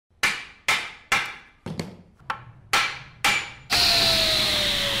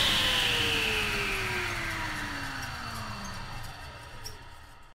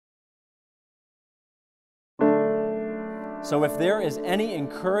So if there is any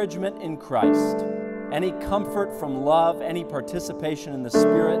encouragement in Christ, any comfort from love, any participation in the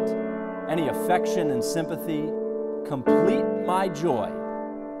Spirit, any affection and sympathy, complete my joy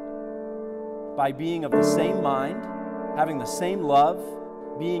by being of the same mind, having the same love,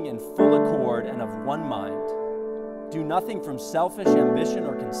 being in full accord and of one mind. Do nothing from selfish ambition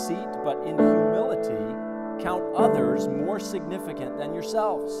or conceit, but in humility count others more significant than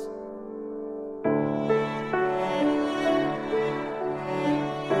yourselves.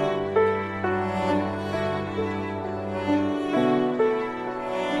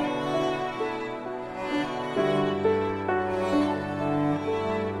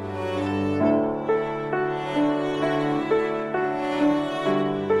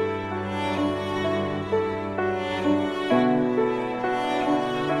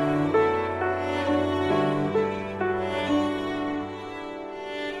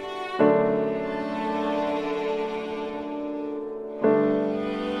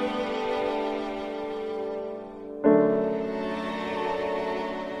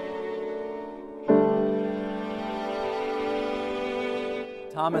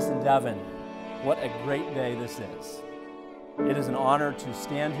 Thomas and Deven, what a great day this is. It is an honor to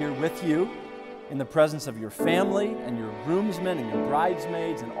stand here with you in the presence of your family and your groomsmen and your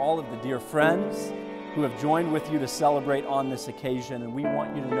bridesmaids and all of the dear friends who have joined with you to celebrate on this occasion. And we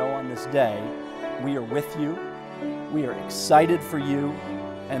want you to know on this day, we are with you, we are excited for you,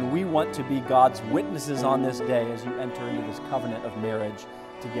 and we want to be God's witnesses on this day as you enter into this covenant of marriage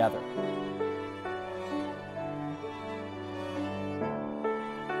together.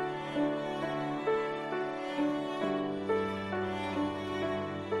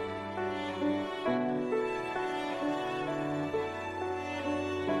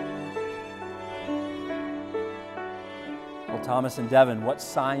 Thomas and Deven, what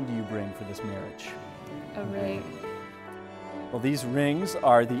sign do you bring for this marriage? A ring. Well, these rings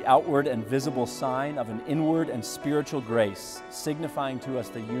are the outward and visible sign of an inward and spiritual grace, signifying to us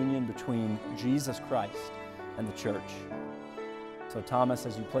the union between Jesus Christ and the church. So Thomas,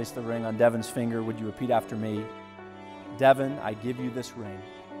 as you place the ring on Deven's finger, would you repeat after me? Deven, I give you this ring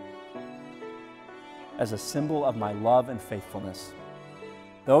as a symbol of my love and faithfulness.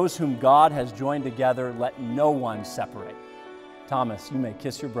 Those whom God has joined together, let no one separate. Thomas, you may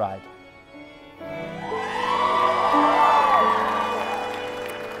kiss your bride.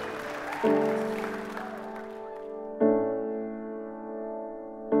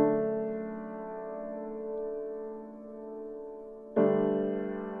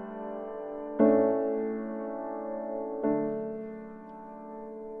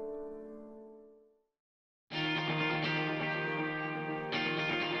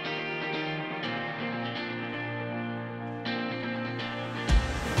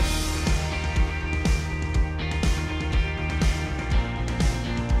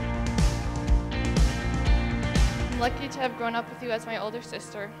 Lucky to have grown up with you as my older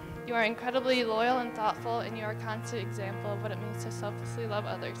sister. You are incredibly loyal and thoughtful, and you are a constant example of what it means to selflessly love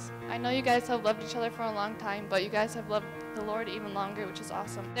others. I know you guys have loved each other for a long time, but you guys have loved the Lord even longer, which is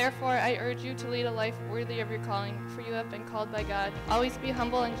awesome. Therefore, I urge you to lead a life worthy of your calling, for you have been called by God. Always be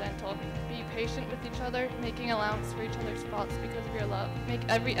humble and gentle. Be patient with each other, making allowance for each other's faults because of your love. Make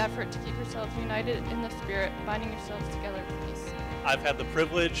every effort to keep yourselves united in the Spirit, binding yourselves together with peace. I've had the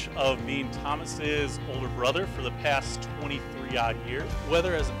privilege of being Thomas's older brother for the past 23-odd years.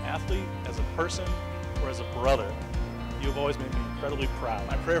 Whether as an athlete, as a person, or as a brother, you have always made me incredibly proud.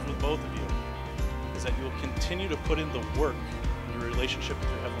 My prayer for both of you is that you will continue to put in the work in your relationship with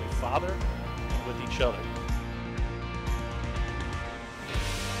your Heavenly Father and with each other.